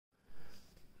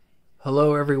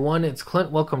Hello, everyone. It's Clint.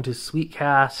 Welcome to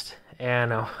Sweetcast,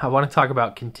 and I want to talk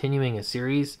about continuing a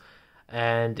series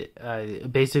and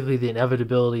basically the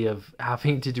inevitability of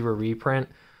having to do a reprint.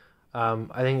 I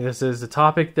think this is a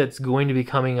topic that's going to be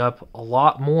coming up a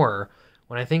lot more.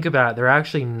 When I think about it, there are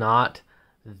actually not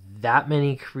that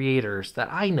many creators that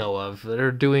I know of that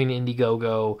are doing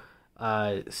Indiegogo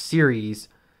series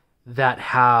that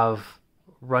have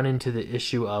run into the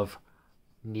issue of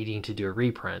needing to do a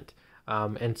reprint.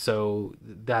 And so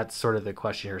that's sort of the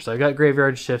question here. So I've got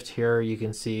Graveyard Shift here. You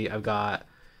can see I've got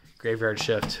Graveyard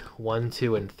Shift 1,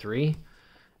 2, and 3.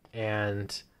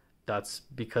 And that's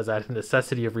because I have the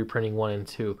necessity of reprinting 1 and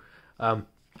 2.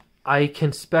 I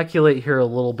can speculate here a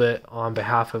little bit on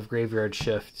behalf of Graveyard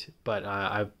Shift, but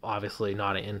I'm obviously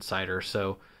not an insider.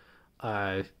 So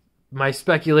my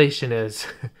speculation is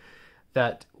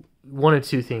that one of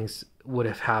two things would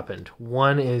have happened.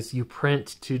 One is you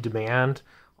print to demand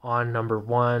on number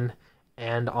 1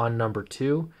 and on number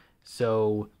 2.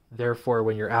 So therefore,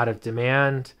 when you're out of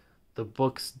demand, the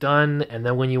book's done. And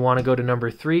then when you want to go to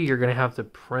number 3, you're going to have to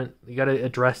print. You got to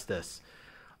address this.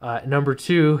 Number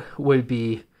 2 would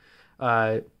be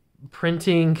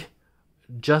printing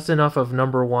just enough of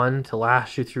number 1 to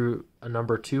last you through a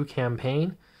number 2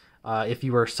 campaign. If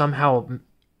you were somehow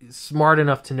smart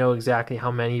enough to know exactly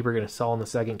how many you were going to sell in the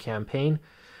second campaign,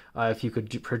 if you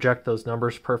could project those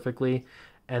numbers perfectly,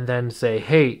 and then say,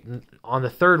 hey, on the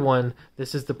third one,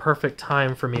 this is the perfect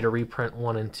time for me to reprint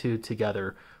 1 and 2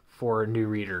 together for new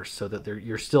readers, so that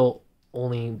you're still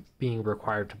only being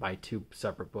required to buy 2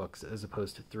 separate books as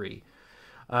opposed to 3.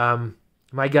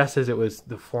 My guess is it was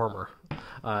the former.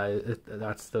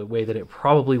 That's the way that it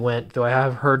probably went, though I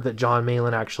have heard that John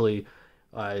Malin actually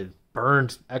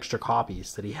burned extra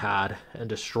copies that he had and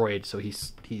destroyed. So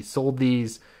he sold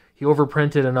these. He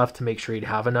overprinted enough to make sure he'd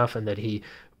have enough, and that he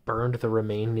burned the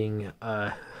remaining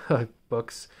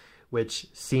books, which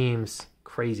seems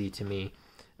crazy to me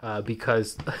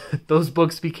because those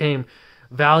books became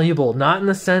valuable, not in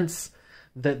the sense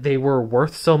that they were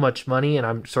worth so much money, and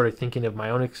I'm sort of thinking of my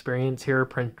own experience here,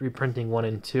 reprinting 1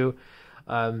 and 2.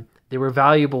 They were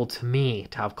valuable to me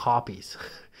to have copies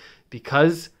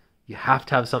because you have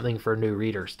to have something for new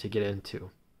readers to get into.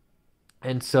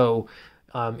 And so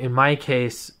in my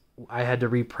case, I had to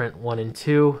reprint 1 and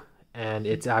 2, and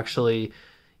it's actually,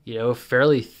 a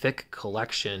fairly thick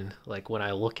collection. Like when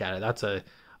I look at it, that's a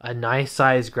nice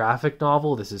size graphic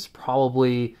novel. This is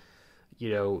probably,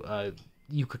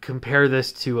 you could compare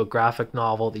this to a graphic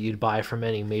novel that you'd buy from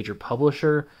any major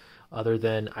publisher, other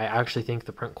than I actually think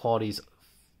the print quality is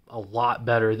a lot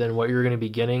better than what you're going to be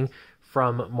getting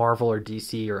from Marvel or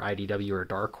DC or IDW or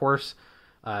Dark Horse.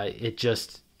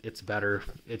 It's better.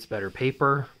 It's better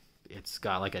paper. It's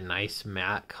got like a nice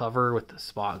matte cover with the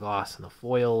spot gloss and the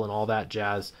foil and all that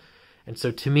jazz. And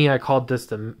so to me, I called this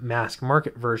the mass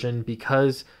market version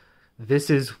because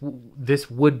this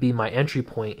would be my entry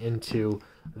point into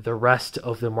the rest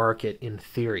of the market in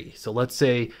theory. So let's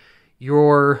say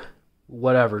you're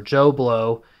Joe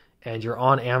Blow, and you're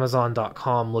on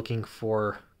Amazon.com looking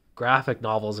for graphic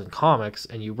novels and comics,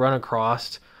 and you run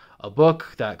across a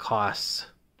book that costs,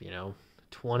 $20,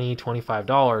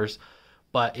 $25,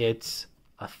 but it's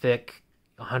a thick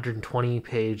 120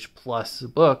 page plus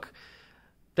book,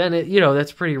 then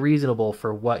that's pretty reasonable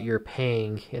for what you're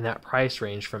paying in that price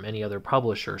range from any other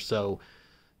publisher. So,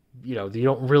 you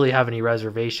don't really have any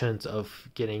reservations of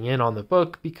getting in on the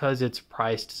book because it's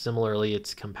priced similarly,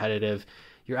 it's competitive.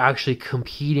 You're actually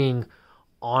competing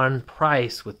on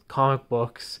price with comic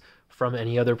books from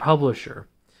any other publisher.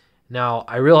 Now,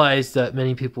 I realize that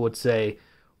many people would say,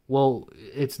 well,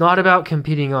 it's not about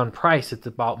competing on price. It's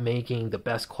about making the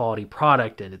best quality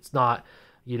product, and it's not,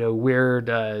 weird,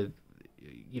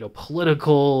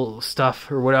 political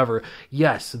stuff or whatever.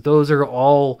 Yes, those are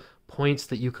all points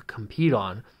that you could compete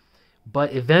on.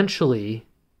 But eventually,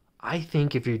 I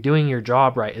think if you're doing your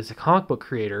job right as a comic book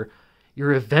creator,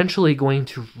 you're eventually going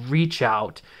to reach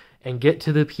out and get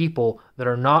to the people that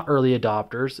are not early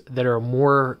adopters, that are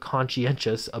more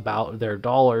conscientious about their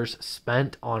dollars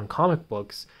spent on comic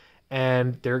books,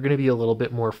 and they're going to be a little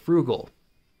bit more frugal.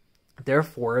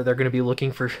 Therefore, they're going to be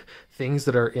looking for things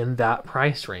that are in that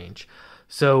price range.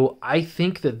 So I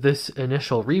think that this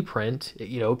initial reprint,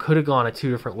 could have gone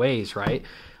 2 different ways, right?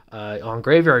 On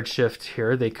Graveyard Shift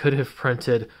here, they could have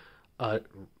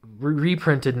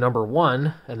reprinted number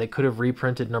 1, and they could have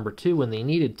reprinted number 2 when they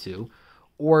needed to.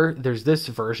 Or there's this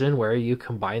version where you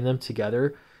combine them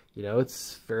together.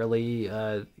 It's fairly,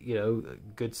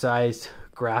 good-sized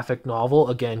graphic novel.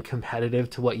 Again, competitive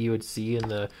to what you would see in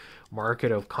the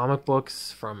market of comic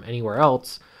books from anywhere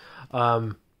else.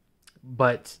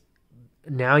 But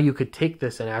now you could take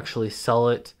this and actually sell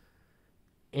it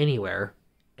anywhere,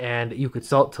 and you could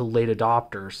sell it to late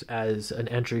adopters as an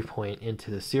entry point into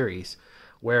the series.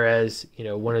 Whereas,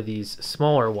 one of these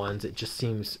smaller ones, it just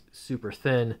seems super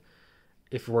thin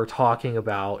if we're talking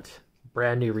about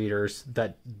brand new readers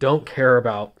that don't care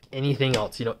about anything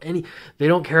else. They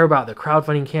don't care about the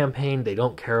crowdfunding campaign. They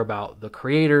don't care about the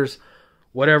creators.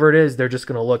 Whatever it is, they're just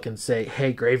going to look and say,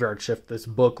 hey, Graveyard Shift, this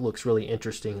book looks really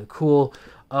interesting and cool.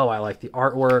 Oh, I like the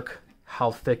artwork.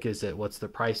 How thick is it? What's the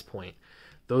price point?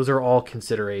 Those are all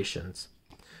considerations.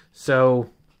 So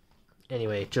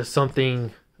anyway, just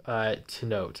something to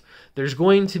note. There's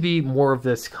going to be more of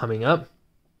this coming up.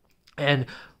 And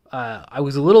I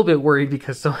was a little bit worried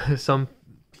because some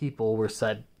people were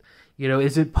said,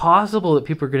 is it possible that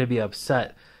people are going to be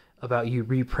upset about you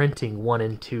reprinting 1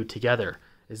 and 2 together?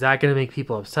 Is that going to make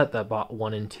people upset that bought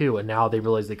 1 and 2 and now they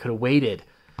realize they could have waited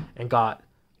and got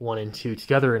 1 and 2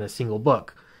 together in a single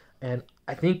book? And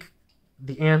I think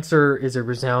the answer is a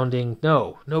resounding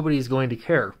no. Nobody's going to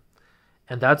care.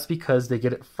 And that's because they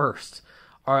get it first.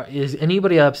 Is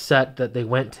anybody upset that they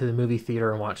went to the movie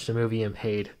theater and watched a movie and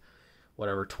paid,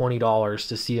 whatever, $20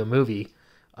 to see a movie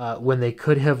when they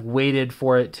could have waited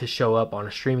for it to show up on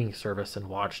a streaming service and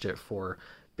watched it for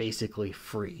basically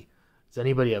free? Is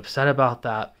anybody upset about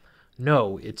that?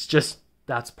 No, it's just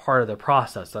that's part of the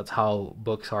process. That's how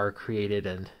books are created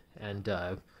and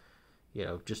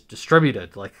just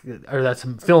distributed, or that's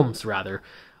films rather.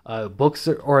 Books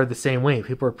are the same way.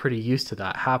 People are pretty used to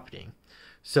that happening.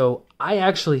 So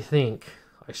I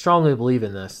strongly believe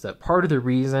in this, that part of the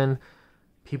reason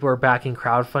people are backing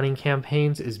crowdfunding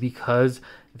campaigns is because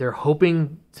they're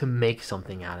hoping to make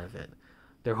something out of it.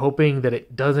 They're hoping that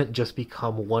it doesn't just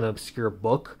become one obscure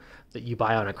book that you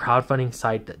buy on a crowdfunding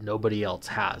site that nobody else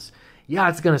has. Yeah,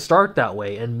 it's going to start that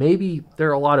way, and maybe there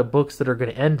are a lot of books that are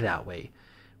going to end that way.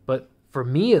 But for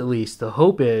me, at least, the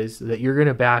hope is that you're going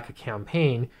to back a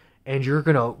campaign and you're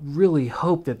going to really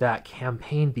hope that that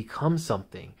campaign becomes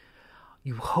something.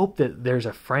 You hope that there's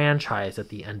a franchise at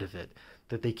the end of it,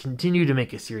 that they continue to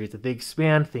make a series, that they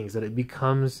expand things, that it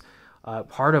becomes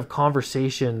part of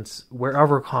conversations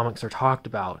wherever comics are talked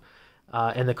about.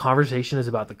 And the conversation is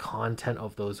about the content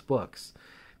of those books.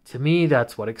 To me,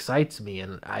 that's what excites me,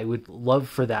 and I would love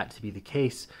for that to be the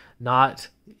case. Not,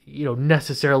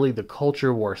 necessarily the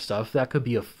culture war stuff. That could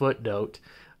be a footnote,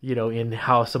 in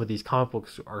how some of these comic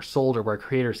books are sold or where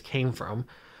creators came from.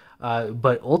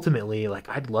 But ultimately,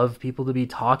 I'd love people to be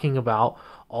talking about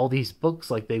all these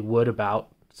books like they would about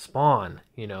Spawn,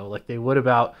 like they would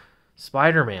about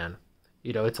Spider-Man.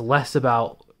 It's less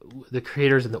about the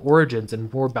creators and the origins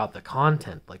and more about the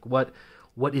content.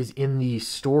 What is in these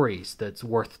stories that's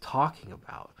worth talking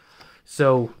about.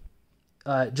 So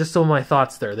just some of my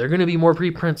thoughts there. There are going to be more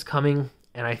preprints coming,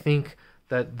 and I think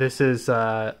that this is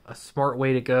a smart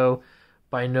way to go.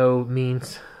 By no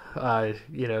means,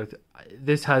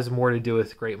 this has more to do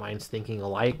with great minds thinking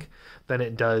alike than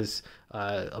it does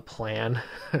a plan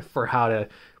for how to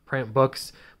print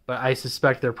books. But I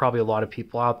suspect there are probably a lot of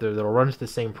people out there that will run into the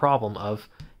same problem of,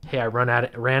 hey, I ran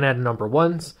out of number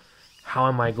ones. How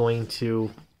am I going to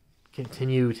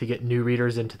continue to get new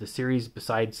readers into the series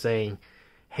besides saying,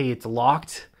 hey, it's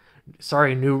locked?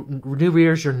 Sorry, new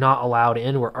readers, you're not allowed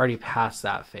in. We're already past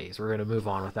that phase. We're going to move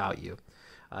on without you.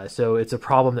 So it's a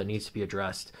problem that needs to be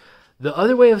addressed. The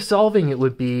other way of solving it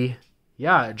would be,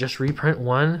 just reprint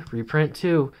 1, reprint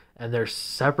 2, and they're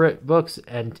separate books.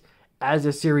 And as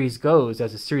a series goes,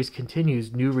 as the series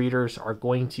continues, new readers are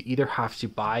going to either have to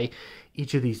buy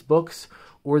each of these books,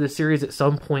 or the series at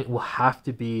some point will have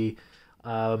to be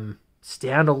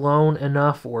standalone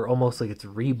enough, or almost like it's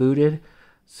rebooted,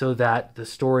 so that the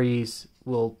stories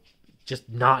will just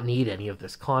not need any of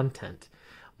this content.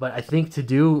 But I think to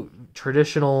do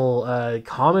traditional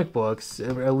comic books,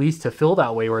 or at least to feel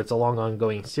that way where it's a long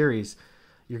ongoing series,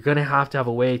 you're going to have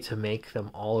a way to make them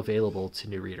all available to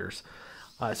new readers.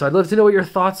 So I'd love to know what your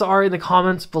thoughts are in the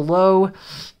comments below.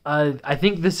 I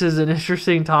think this is an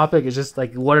interesting topic. It's just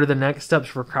what are the next steps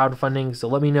for crowdfunding? So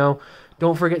let me know.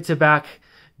 Don't forget to back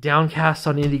Downcast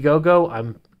on Indiegogo.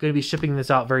 I'm going to be shipping this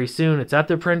out very soon. It's at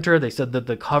the printer. They said that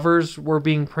the covers were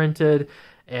being printed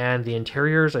and the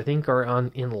interiors, I think, are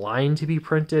in line to be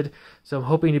printed. So I'm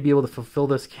hoping to be able to fulfill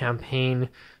this campaign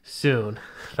soon.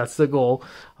 That's the goal.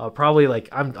 Probably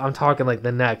I'm talking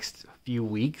the next few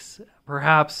weeks,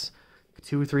 perhaps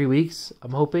 2 or 3 weeks,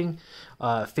 I'm hoping.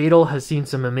 Fatal has seen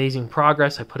some amazing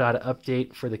progress. I put out an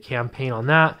update for the campaign on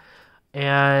that.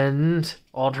 And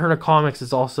Alterna Comics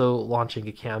is also launching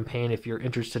a campaign if you're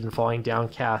interested in following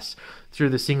Downcast through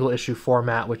the single issue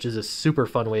format, which is a super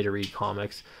fun way to read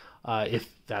comics. if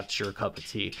that's your cup of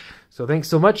tea. So thanks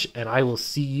so much, and I will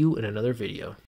see you in another video.